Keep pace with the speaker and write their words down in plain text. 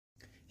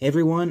Hey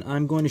everyone,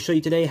 I'm going to show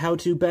you today how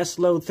to best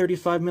load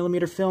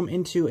 35mm film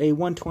into a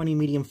 120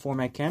 medium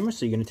format camera.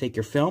 So you're going to take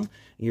your film,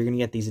 you're going to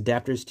get these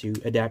adapters to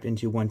adapt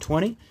into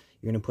 120.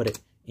 You're going to put it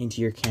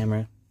into your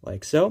camera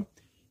like so.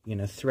 You're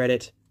going to thread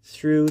it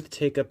through the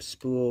take-up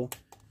spool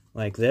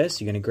like this.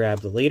 You're going to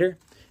grab the leader, and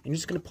you're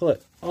just going to pull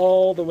it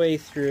all the way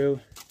through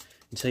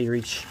until you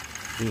reach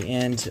the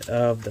end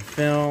of the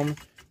film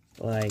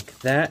like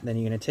that. Then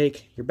you're going to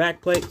take your back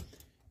plate,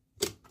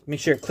 make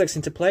sure it clicks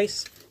into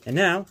place, and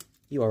now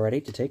you are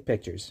ready to take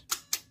pictures.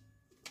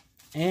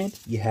 And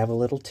you have a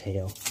little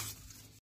tail.